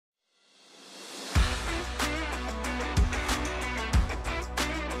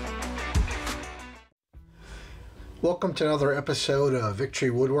Welcome to another episode of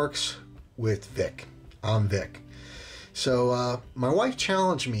Victory Woodworks with Vic. I'm Vic. So my wife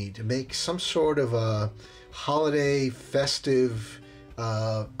challenged me to make some sort of a holiday festive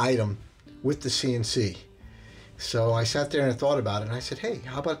item with the CNC. So I sat there and I thought about it and I said, hey,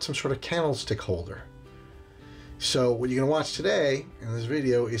 how about some sort of candlestick holder? So what you're going to watch today in this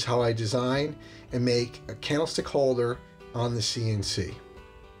video is how I design and make a candlestick holder on the CNC.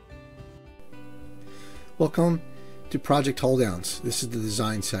 Welcome to Project Hold Downs. This is the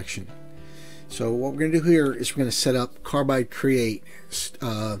design section. So what we're going to do here is we're going to set up Carbide Create.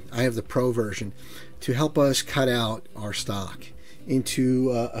 I have the Pro version to help us cut out our stock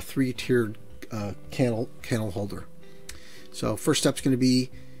into a three-tiered candle holder. So first step is going to be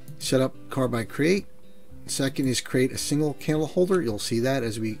set up Carbide Create. Second is create a single candle holder. You'll see that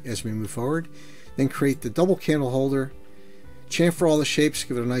as we move forward. Then create the double candle holder. Chamfer all the shapes,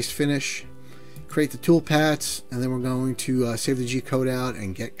 give it a nice finish. Create the tool paths, and then we're going to save the G code out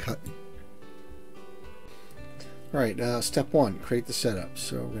and get cutting. Alright, step one, create the setup.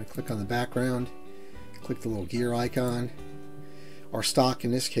 So we're going to click on the background, click the little gear icon. Our stock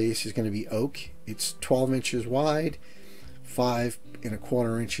in this case is going to be oak. It's 12 inches wide, 5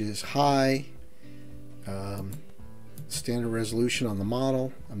 1/4 inches high. Standard resolution on the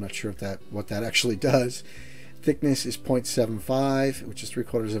model. I'm not sure if what that actually does. Thickness is 0.75, which is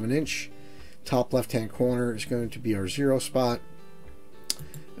 3/4 of an inch. Top left hand corner is going to be our 0 spot.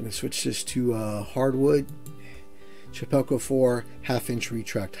 I'm going to switch this to hardwood. Shapepoko 4 1/2 inch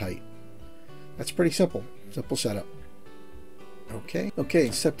retract height. That's pretty simple setup. Okay,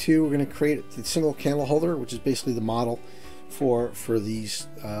 step two, we're going to create the single candle holder, which is basically the model for these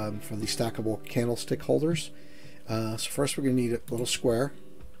stackable candlestick holders. So first we're going to need a little square.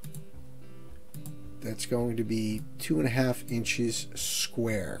 That's going to be 2.5 inches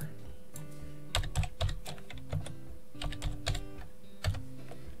square.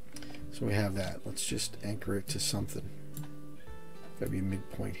 So we have that. Let's just anchor it to something. Got to be a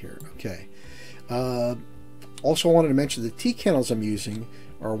midpoint here. Okay. Also, I wanted to mention the T candles I'm using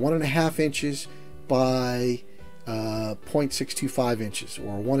are 1.5 inches by 0.625 inches,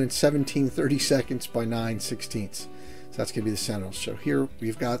 or 1 17/32 by 9/16. So that's going to be the center. So here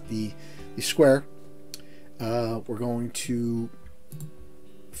we've got the square. We're going to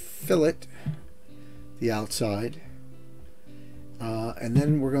fillet the outside. And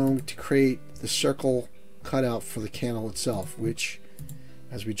then we're going to create the circle cutout for the candle itself, which,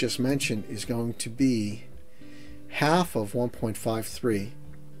 as we just mentioned, is going to be half of 1.53,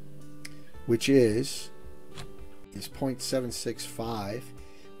 which is 0.765.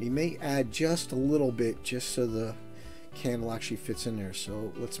 We may add just a little bit just so the candle actually fits in there.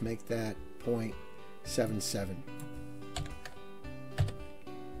 So let's make that 0.77.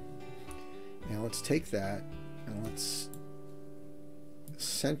 Now let's take that and let's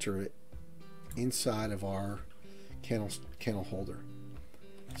center it inside of our candle holder.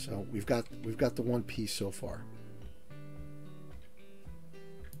 So we've got the one piece so far.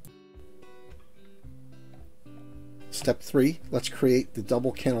 Step three, let's create the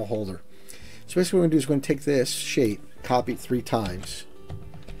double candle holder. So basically what we're going to do is we're going to take this shape, copy it 3 times,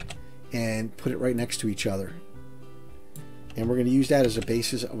 and put it right next to each other. And we're going to use that as a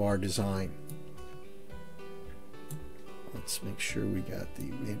basis of our design. Let's make sure we got the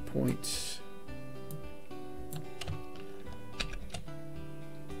midpoints.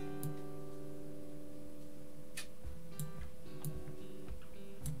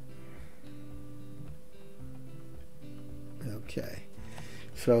 Okay,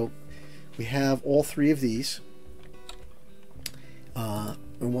 so we have all 3 of these, and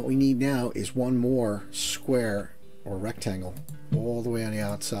what we need now is one more square or rectangle all the way on the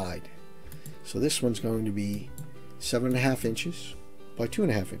outside. So this one's going to be 7.5 inches by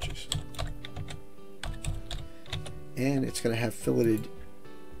 2.5 inches, and it's going to have filleted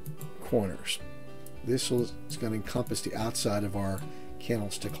corners. This is going to encompass the outside of our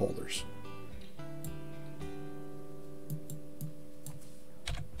candlestick holders.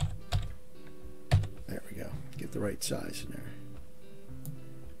 There we go. Get the right size in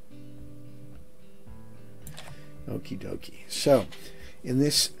there. Okie dokie. So in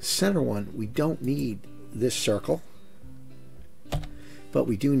this center one, we don't need this circle, but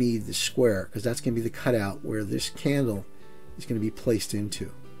we do need the square, because that's going to be the cutout where this candle is going to be placed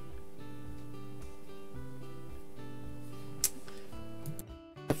into.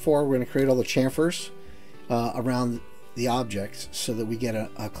 We're going to create all the chamfers around the objects so that we get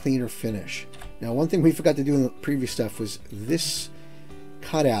a cleaner finish. Now, one thing we forgot to do in the previous stuff was this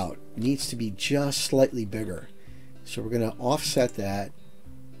cutout needs to be just slightly bigger. So we're going to offset that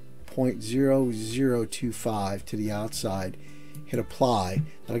 .0025 to the outside, hit apply.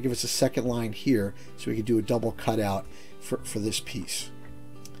 That'll give us a second line here so we can do a double cutout for this piece.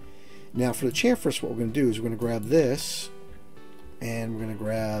 Now for the chamfers, what we're going to do is we're going to grab this and we're going to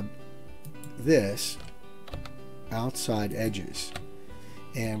grab this outside edges,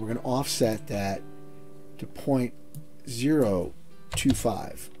 and we're going to offset that to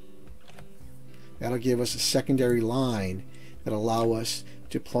 .025. That'll give us a secondary line that allow us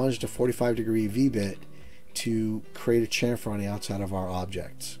to plunge the 45-degree V-bit to create a chamfer on the outside of our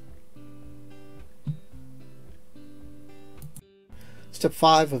objects. Step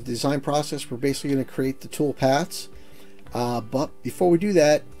 5 of the design process, we're basically going to create the tool paths. But before we do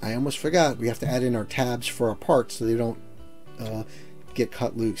that, I almost forgot, we have to add in our tabs for our parts so they don't get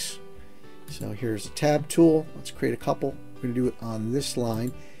cut loose. So here's the tab tool. Let's create a couple. We're going to do it on this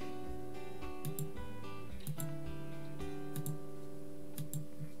line.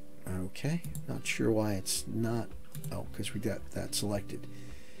 Okay, not sure why it's not. Oh, because we got that selected.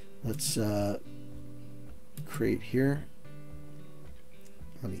 Let's create here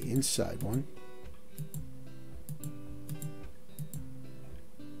on the inside one.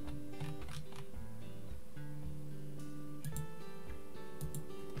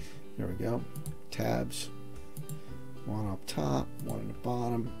 There we go. Tabs. One up top, one on the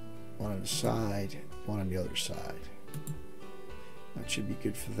bottom, one on the side, one on the other side. That should be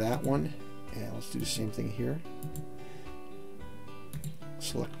good for that one. And let's do the same thing here.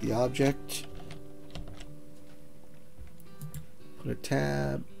 Select the object. Put a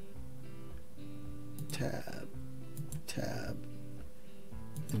tab, tab, tab,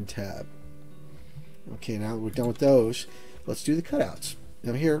 and tab. Okay, now that we're done with those, let's do the cutouts.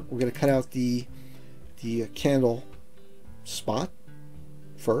 Now here, we're going to cut out the candle spot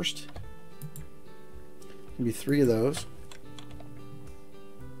first. There'll be 3 of those.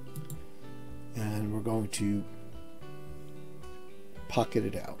 And we're going to pocket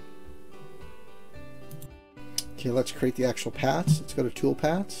it out. Okay, let's create the actual paths. Let's go to tool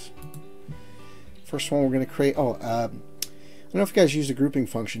paths. First one we're going to create, I don't know if you guys use the grouping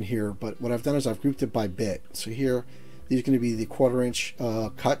function here, but what I've done is I've grouped it by bit. So here, these are going to be the 1/4 inch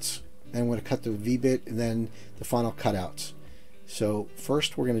cuts, and I'm going to cut the V bit and then the final cutouts. So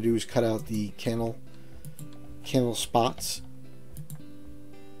first we're going to do is cut out the candle spots.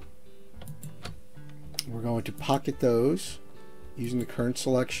 We're going to pocket those using the current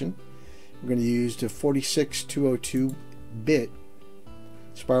selection. We're going to use the 46202 bit,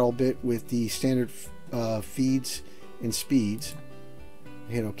 spiral bit with the standard feeds and speeds.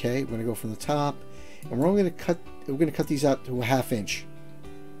 Hit OK. We're going to go from the top, and we're only going to cut. We're going to cut these out to a 1/2 inch.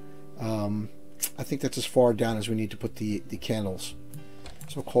 I think that's as far down as we need to put the candles.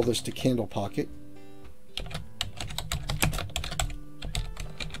 So we'll call this the candle pocket.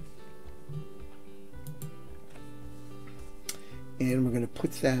 And we're going to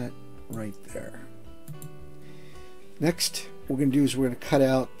put that right there. Next, what we're going to do is we're going to cut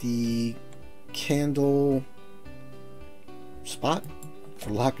out the candle spot,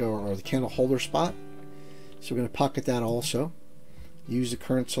 for lack of, or the candle holder spot. So we're going to pocket that also. Use the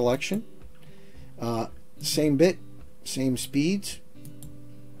current selection. Same bit, same speeds,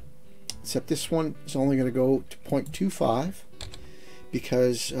 except this one is only going to go to 0.25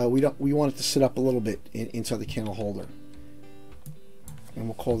 because we want it to sit up a little bit inside the candle holder. And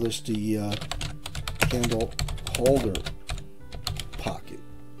we'll call this the candle holder pocket.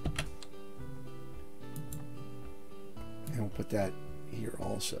 And we'll put that here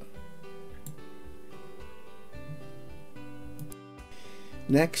also.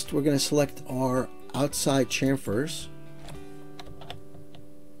 Next, we're going to select our outside chamfers.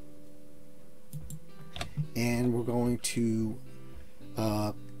 And we're going to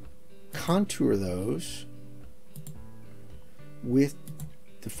contour those with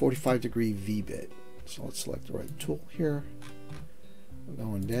the 45-degree V-bit. So let's select the right tool here. We're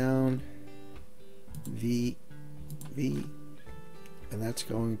going down, V, V, and that's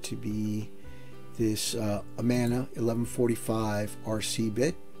going to be this Amana 1145 RC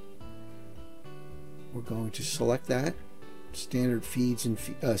bit. We're going to select that, standard feeds and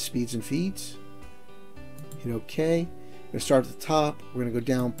speeds and feeds. Hit OK. We're going to start at the top. We're going to go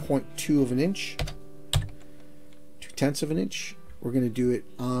down 0.2 of an inch, 0.2 of an inch. We're going to do it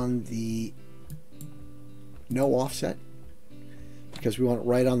on the no offset because we want it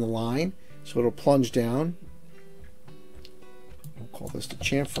right on the line, so it'll plunge down. We'll call this the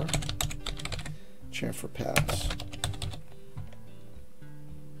chamfer paths.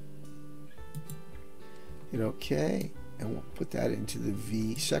 Hit OK, and we'll put that into the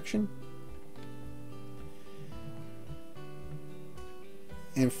V section.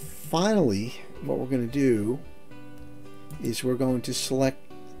 And finally, what we're going to do is we're going to select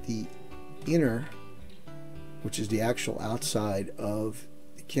the inner, which is the actual outside of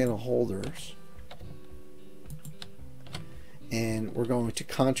the candle holders, and we're going to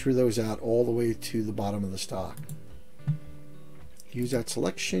contour those out all the way to the bottom of the stock. Use that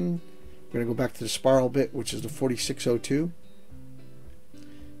selection. We're going to go back to the spiral bit, which is the 4602,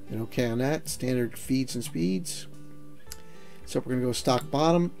 and OK on that. Standard feeds and speeds. So we're going to go stock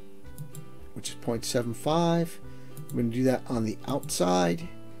bottom, which is 0.75. We're going to do that on the outside,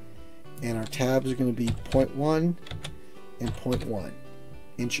 and our tabs are going to be 0.1 and 0.1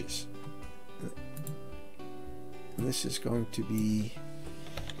 inches. And this is going to be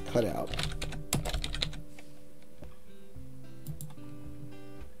cut out.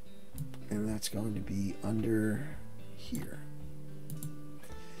 And that's going to be under here.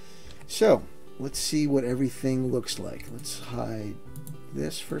 So let's see what everything looks like. Let's hide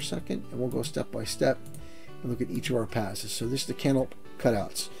this for a second, and we'll go step by step and look at each of our passes. So this is the candle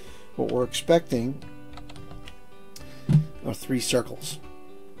cutouts. What we're expecting are 3 circles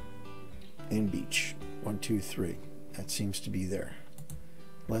in each. 1, 2, 3. That seems to be there.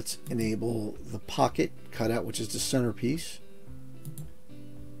 Let's enable the pocket cutout, which is the centerpiece.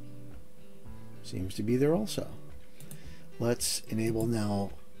 Seems to be there also. Let's enable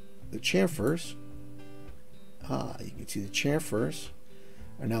now the chamfers. You can see the chamfers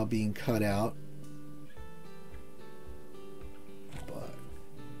are now being cut out. But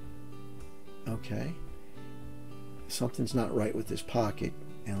okay, something's not right with this pocket,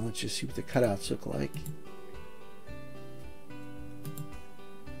 and let's just see what the cutouts look like.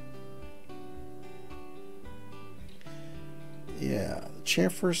 Yeah, the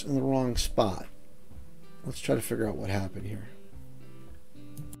chamfer's in the wrong spot. Let's try to figure out what happened here.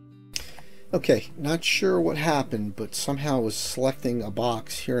 Okay, not sure what happened, but somehow I was selecting a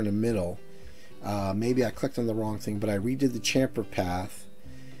box here in the middle. Maybe I clicked on the wrong thing, but I redid the chamfer path,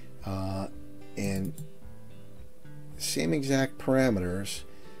 and same exact parameters.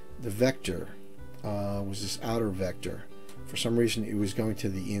 The vector was this outer vector. For some reason it was going to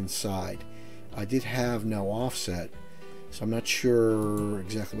the inside. I did have no offset, so I'm not sure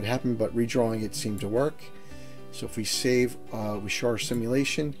exactly what happened, but redrawing it seemed to work. So if we save, we show our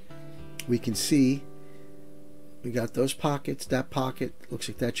simulation, we can see we got those pockets. That pocket looks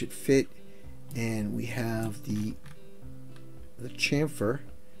like that should fit, and we have the chamfer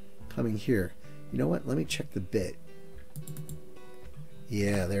coming here. You know what? Let me check the bit.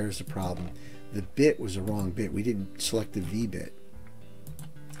 Yeah, there's the problem. The bit was the wrong bit. We didn't select the V bit.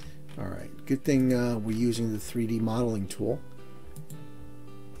 All right, good thing we're using the 3D modeling tool.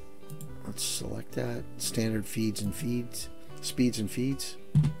 Let's select that. Standard feeds and feeds, speeds and feeds.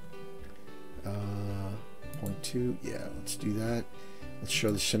 0.2, yeah, let's do that. Let's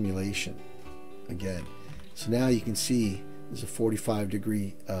show the simulation again. So now you can see there's a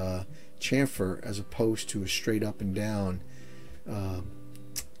 45-degree chamfer as opposed to a straight up and down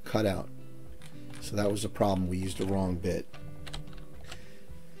cutout. So that was the problem. We used the wrong bit.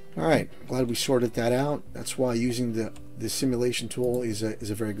 All right, glad we sorted that out. That's why using the simulation tool is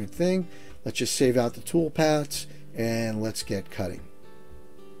a very good thing. Let's just save out the tool paths and let's get cutting.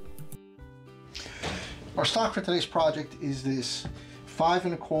 Our stock for today's project is this 5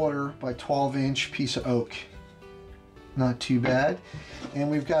 1/4 by 12 inch piece of oak. Not too bad. And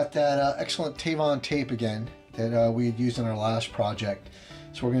we've got that excellent Tavon tape again that we had used in our last project.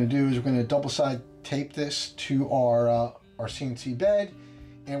 So what we're going to do is we're going to double side tape this to our CNC bed,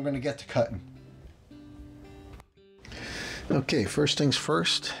 and we're going to get to cutting. Okay, first things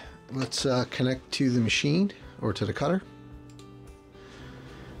first, let's connect to the machine or to the cutter.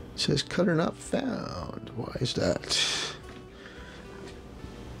 It says cutter not found. Why is that?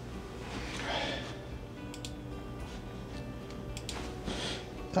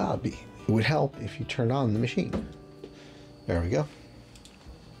 It would help if you turned on the machine. There we go.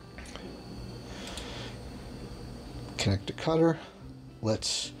 Connect the cutter.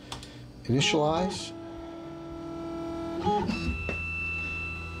 Let's initialize.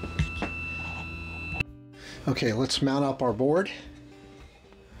 Okay, let's mount up our board.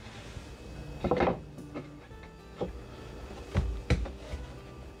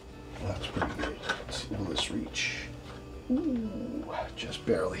 That's pretty good. Let's see, will this reach? Ooh, just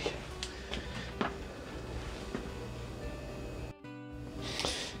barely.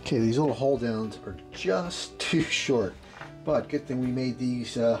 Okay, these little hold downs are just too short, but good thing we made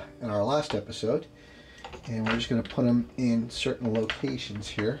these in our last episode, and we're just going to put them in certain locations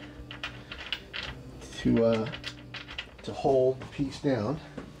here to hold the piece down.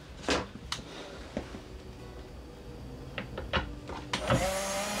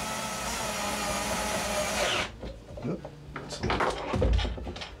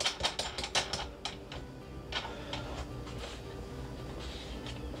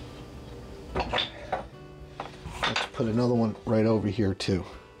 put another one right over here too.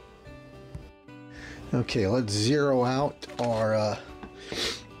 Okay, let's zero out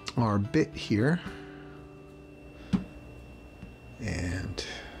our bit here, and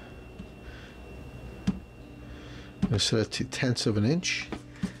I'm going to set it to 1/10 of an inch.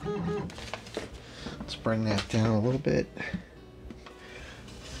 Let's bring that down a little bit.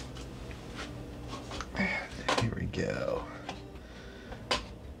 Here we go.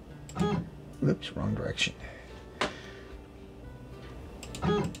 Oops, wrong direction.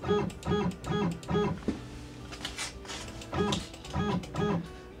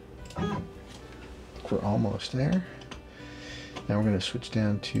 We're almost there. Now we're going to switch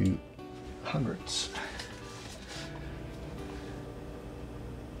down to hundredths.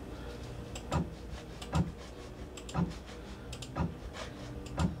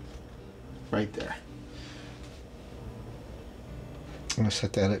 Right there. I'm going to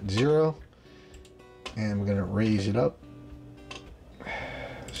set that at 0, and we're going to raise it up.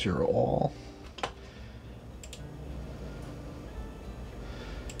 0 all.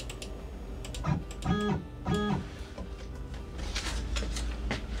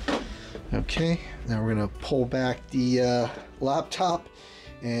 Okay, now we're going to pull back the laptop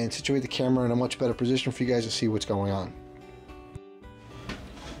and situate the camera in a much better position for you guys to see what's going on.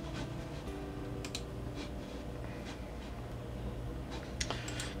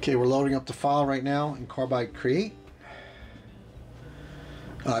 Okay, we're loading up the file right now in Carbide Create.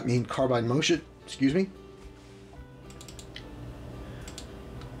 Carbide Motion, excuse me.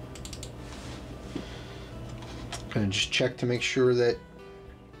 Gonna just check to make sure that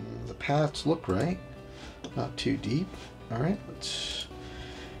the paths look right, not too deep. All right, let's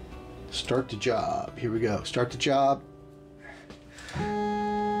start the job. Here we go, start the job.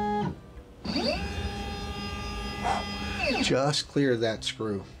 Just clear that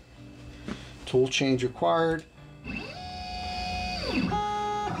screw. Tool change required.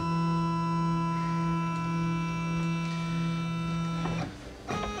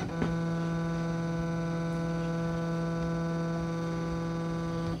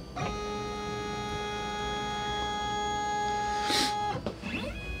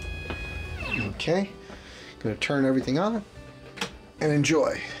 Okay, gonna turn everything on and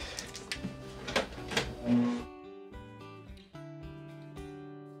enjoy.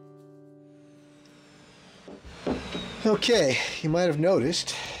 Okay, you might have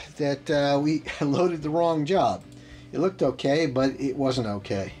noticed that we loaded the wrong job. It looked okay, but it wasn't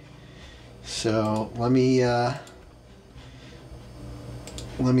okay. So let me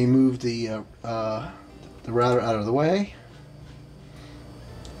move the router out of the way.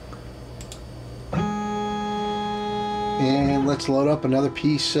 And let's load up another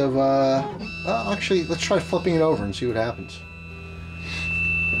piece of, actually, let's try flipping it over and see what happens.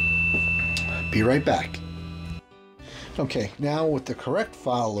 Be right back. Okay, now with the correct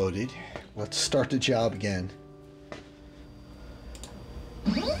file loaded, let's start the job again.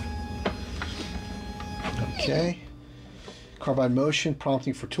 Okay, Carbide Motion,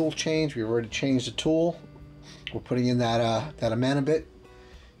 prompting for tool change. We've already changed the tool. We're putting in that Amana bit,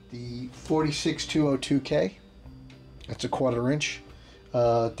 the 46202K. That's a 1/4 inch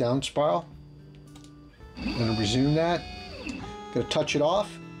down spiral. I'm going to resume that. Going to touch it off.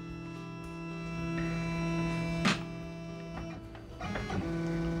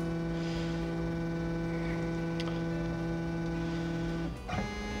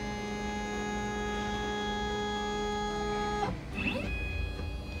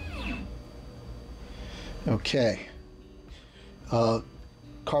 Okay.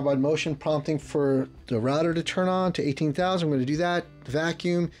 Carbide Motion, prompting for the router to turn on to 18,000. I'm going to do that.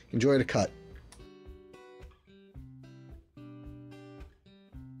 Vacuum. Enjoy the cut.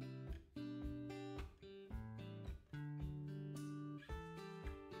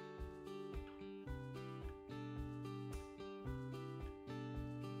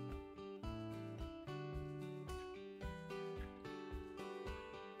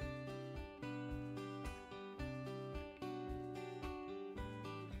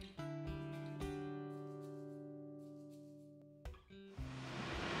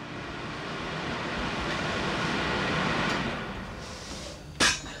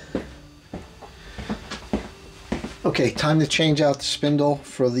 Okay, time to change out the spindle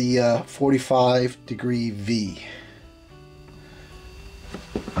for the 45-degree V.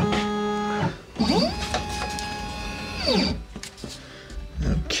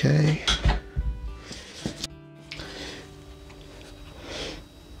 Okay.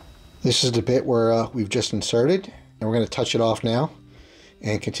 This is the bit where we've just inserted, and we're going to touch it off now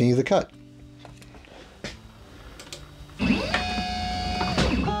and continue the cut.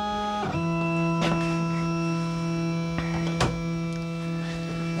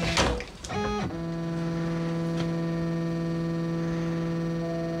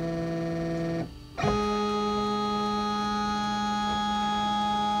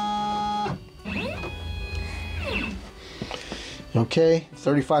 Okay,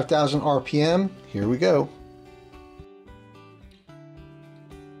 35,000 RPM. Here we go.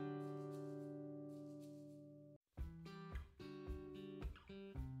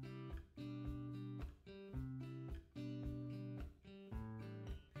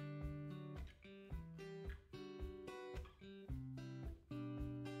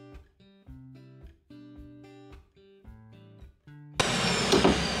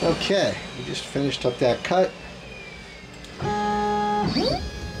 Okay, we just finished up that cut.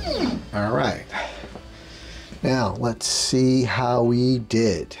 All right. Now, let's see how we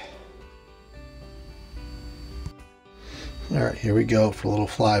did. All right, here we go for a little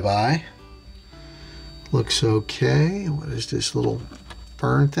flyby. Looks okay. What is this little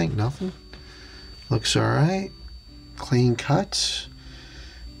burn thing? Nothing. Looks all right. Clean cuts.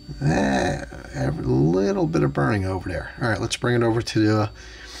 A little bit of burning over there. All right, let's bring it over to the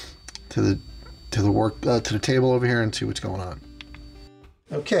table over here and see what's going on.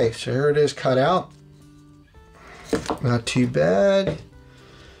 Okay, so here it is cut out. Not too bad.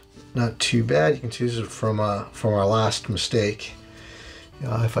 Not too bad. You can see this is from our last mistake.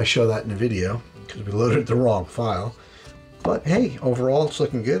 If I show that in the video, because we loaded the wrong file. But hey, overall it's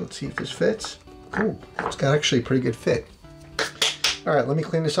looking good. Let's see if this fits. Ooh, it's got actually a pretty good fit. All right, let me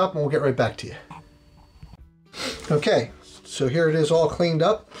clean this up and we'll get right back to you. Okay, so here it is all cleaned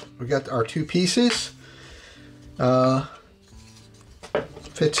up. We got our two pieces.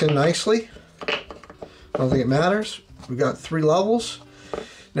 Fits in nicely. I don't think it matters. We got 3 levels.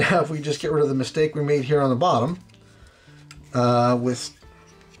 Now if we just get rid of the mistake we made here on the bottom with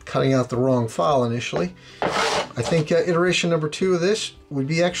cutting out the wrong file initially, I think iteration number 2 of this would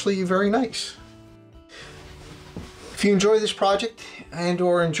be actually very nice. If you enjoyed this project and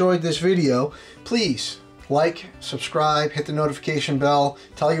or enjoyed this video, please like, subscribe, hit the notification bell,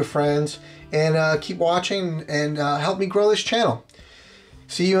 tell your friends, and keep watching and help me grow this channel.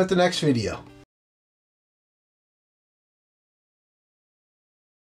 See you at the next video.